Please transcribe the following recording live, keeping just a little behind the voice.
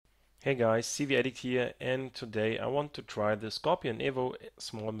Hey guys, CV Addict here, and today I want to try the Scorpion EVO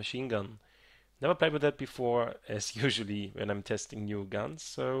small machine gun. Never played with that before, as usually when I'm testing new guns,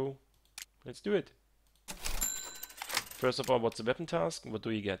 so let's do it. First of all, what's the weapon task? What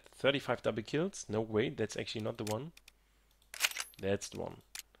do you get? 35 double kills? No, wait, that's actually not the one. That's the one.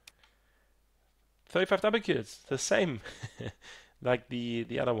 35 double kills, the same like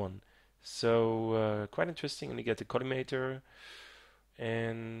the other one. So quite interesting, and you get the collimator,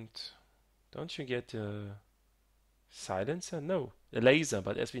 and don't you get silencer? No, a laser.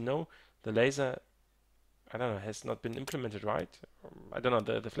 But as we know, the laser, I don't know, has not been implemented, right? I don't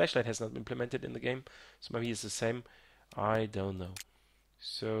know. The flashlight has not been implemented in the game, so maybe it's the same. I don't know.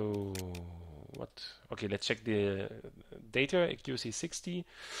 So what? Okay, let's check the data. Accuracy 60,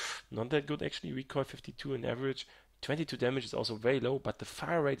 not that good actually. Recoil 52 in average. 22 damage is also very low, but the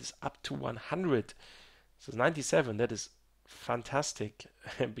fire rate is up to 100. So 97. That is fantastic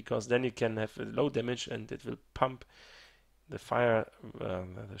because then you can have a low damage and it will pump the fire,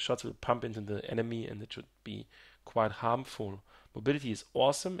 the shots will pump into the enemy and it should be quite harmful. Mobility is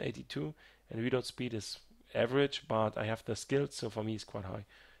awesome, 82, and reload speed is average, but I have the skills, so for me it's quite high.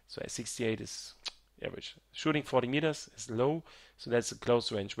 So 68 is average. Shooting 40 meters is low, so that's a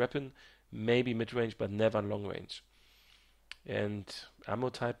close range weapon, maybe mid range, but never long range. And ammo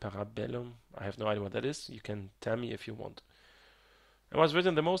type Parabellum, I have no idea what that is. You can tell me if you want. It was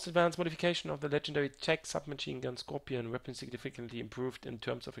written the most advanced modification of the legendary Czech submachine gun Scorpion weapon significantly improved in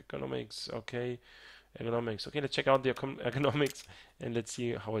terms of economics. Okay, ergonomics. Okay, let's check out the ergonomics and let's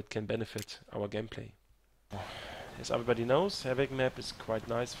see how it can benefit our gameplay. As everybody knows, Evac map is quite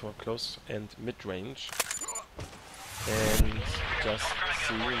nice for close and mid-range. And just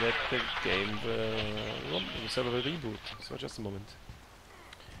seeing that the game will reboot. So just a moment.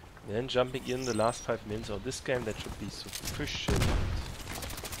 Then jumping in the last 5 minutes of this game, that should be sufficient.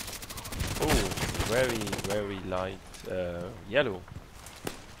 Oh, very light yellow.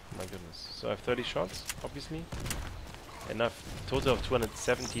 My goodness. So I have 30 shots, obviously. And I have a total of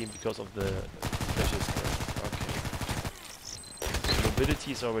 270 because of the flashes. Okay. So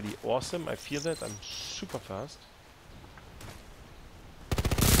mobility is already awesome. I feel that. I'm super fast.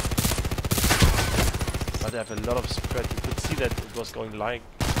 But I have a lot of spread. You could see that it was going like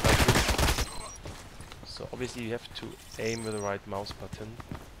this. So obviously you have to aim with the right mouse button.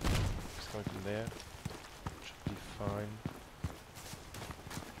 It's going from there. Should be fine.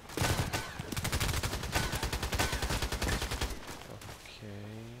 Okay.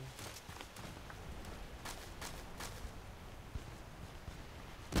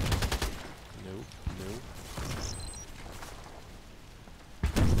 Nope, nope.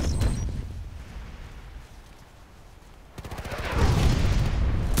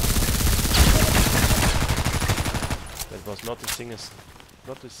 That was not a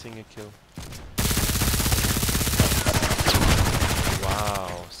single kill.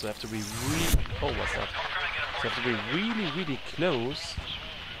 Wow, so I have to be what's that? So I have to be really close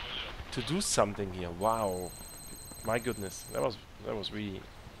to do something here. Wow. My goodness. That was really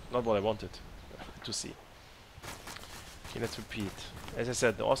not what I wanted to see. Okay, let's repeat. As I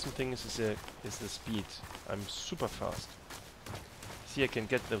said, the awesome thing is the speed. I'm super fast. See, I can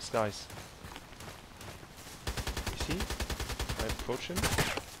get those guys. See? I approach him.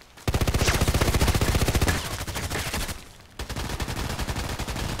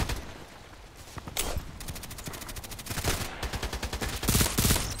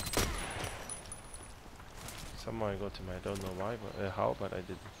 Somehow I got him. I don't know why, but how, but I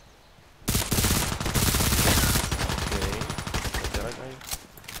did. Okay. The other guy.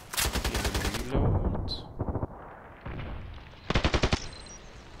 Reload.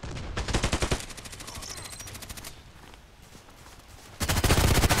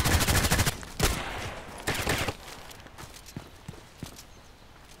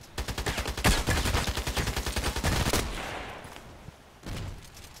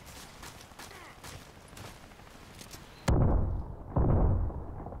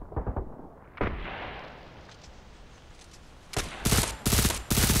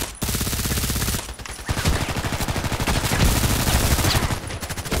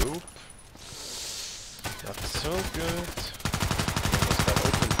 So good. Almost got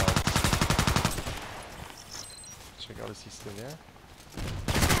open now. Check out, is he still there?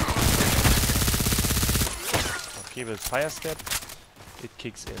 Okay, with fire step, it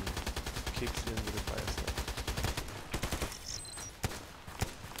kicks in. Kicks in with the fire step.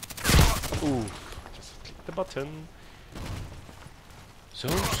 Ooh, just click the button. So,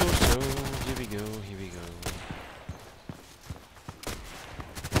 here we go, here we go.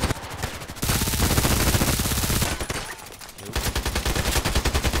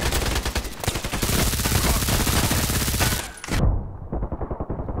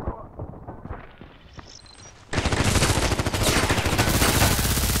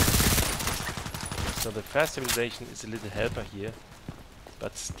 fire stabilization is a little helper here,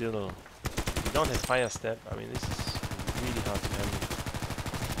 but still, if you don't have fire step, I mean, this is really hard to handle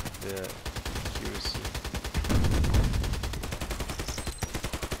the accuracy.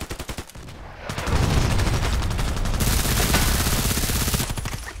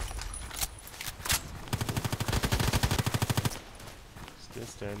 Still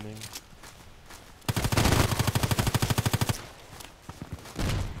standing.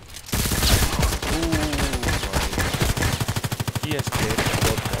 He escaped,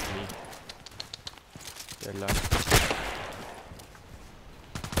 don't got me. Bad luck.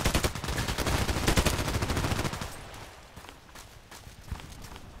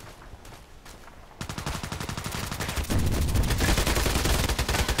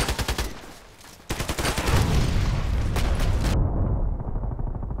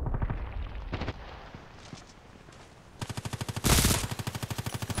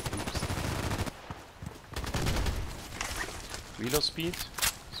 Reload speed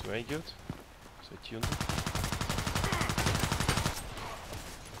is very good. Stay tuned.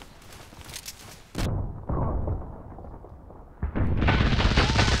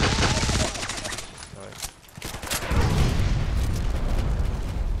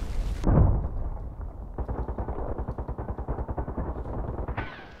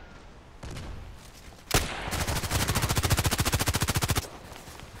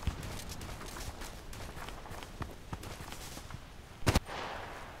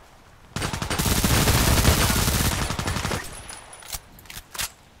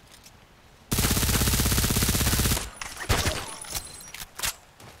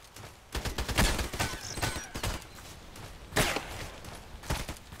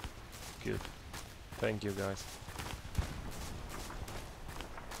 Good. Thank you, guys.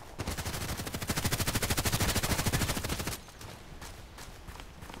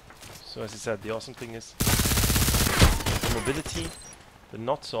 So as I said, the awesome thing is the mobility. The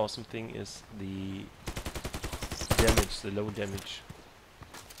not so awesome thing is the damage, the low damage.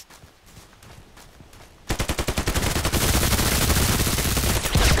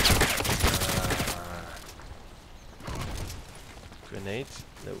 Grenade?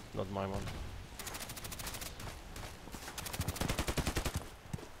 No, not my one.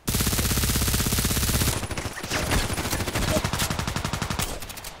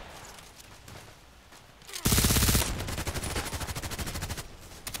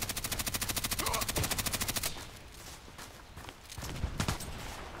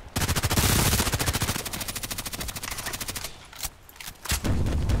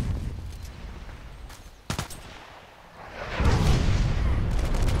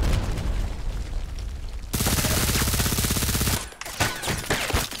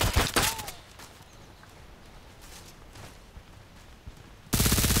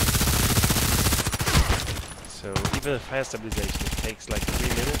 So even with fire stabilization, it takes like 3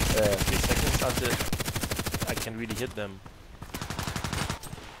 seconds until I can really hit them.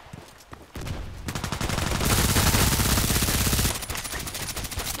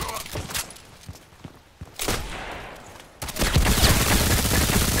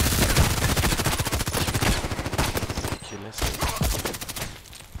 Ridiculous.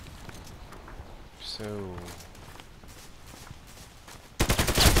 So.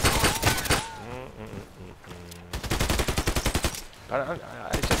 I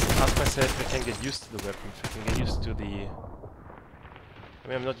just ask myself if I can get used to the weapon, if I can get used to the... I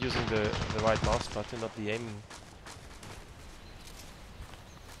mean, I'm not using the right mouse button, not the aiming.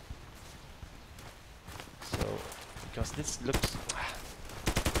 So, because this looks...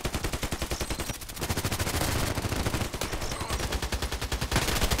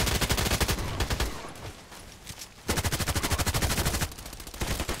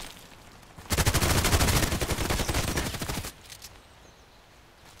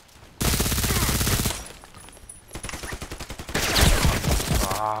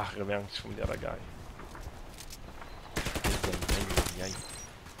 revenge from the other guy.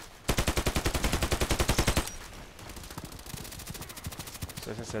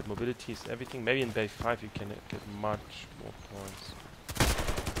 So as I said, mobility is everything. Maybe in Bay 5 you can get much more points.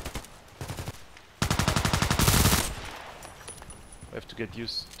 I have to get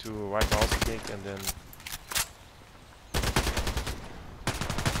used to right mouse click and then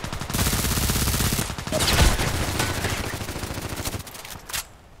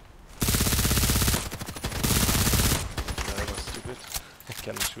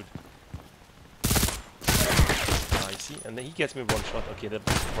can shoot. I see, and then he gets me one shot. Okay,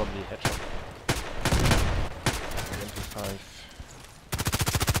 that's probably a headshot. 25.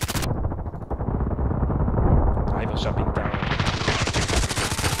 I was jumping down.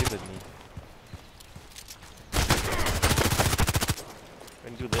 Give it me.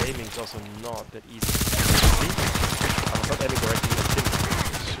 when you do the aiming, it's also not that easy. See? I was not aiming correctly. I think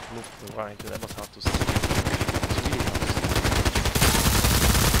it should move to the right. That was hard to see. It's really hard to see.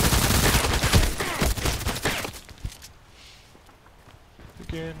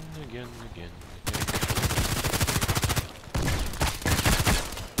 Again.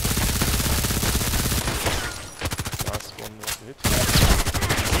 Last one was a hit.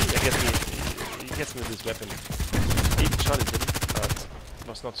 See, he gets me with this weapon. He even shot it didn't, but it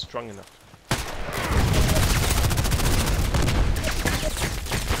was not strong enough.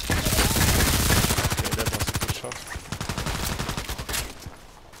 Okay, that was a good shot.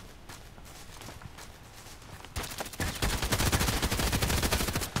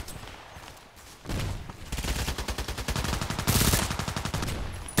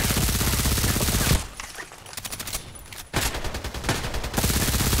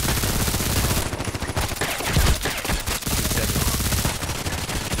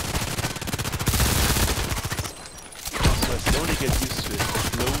 Get used to it.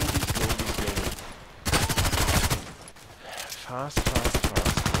 Slowly. Fast.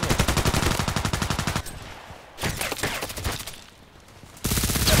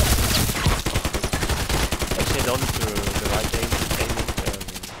 Actually, I don't need the right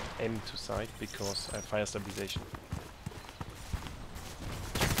aim to side because I have fire stabilization.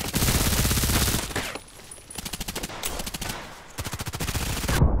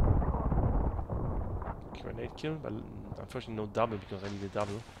 Grenade kill, but unfortunately no double because I need a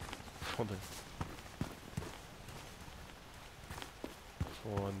double for the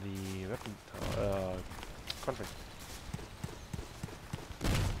weapon contract.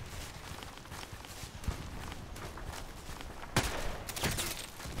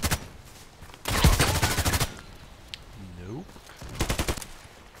 Nope.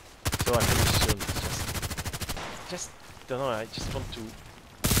 So I finished soon. Just don't know. I just want to.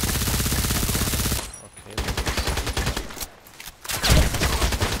 Okay.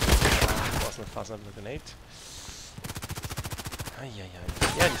 Wasn't fast enough with the grenade.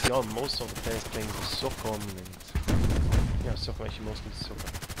 Yeah, you see, most of the players playing with Scorpion and yeah, Scorpion actually mostly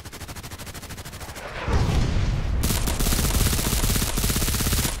Scorpion.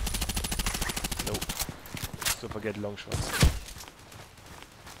 Nope. So forget long shots.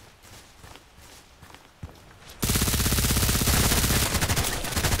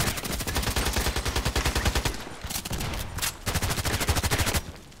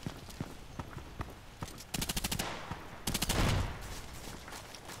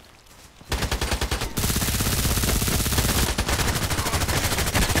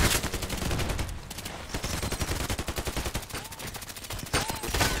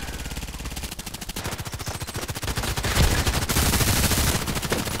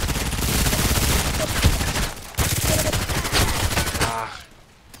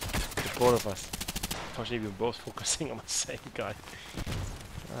 Both of us. Unfortunately, we were both focusing on the same guy.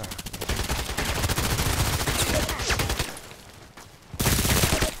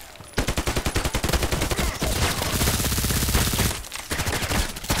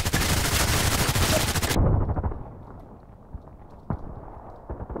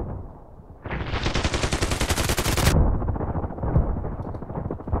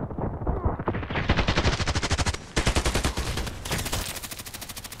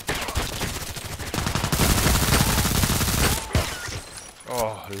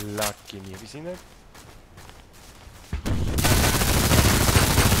 Oh, lucky me. Have you seen that?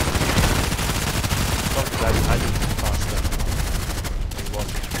 Not glad I did faster. Than one.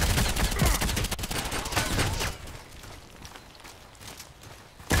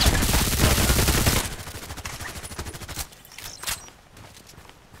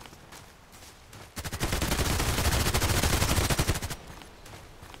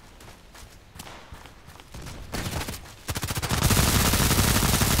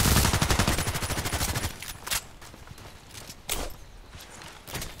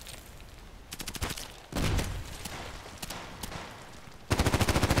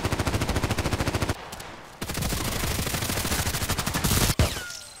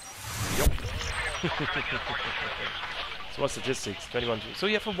 So what statistics? 21. So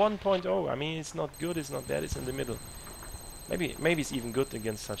you have a 1.0. I mean, it's not good, it's not bad, it's in the middle. Maybe it's even good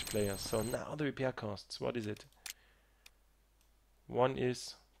against such players. So now the repair costs. What is it? One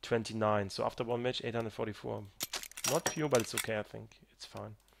is 29. So after one match, 844. Not pure, but it's okay. I think it's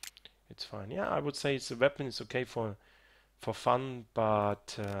fine. It's fine. Yeah, I would say it's a weapon. It's okay for fun,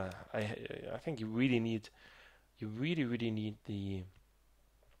 but I think you really need the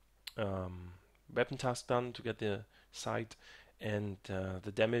weapon task done to get the sight and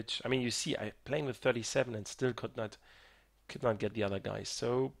the damage. I mean, you see, I playing with 37 and still could not could not get the other guys.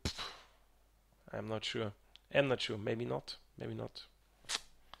 So I'm not sure. Maybe not. Maybe not.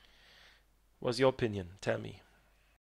 What's your opinion? Tell me.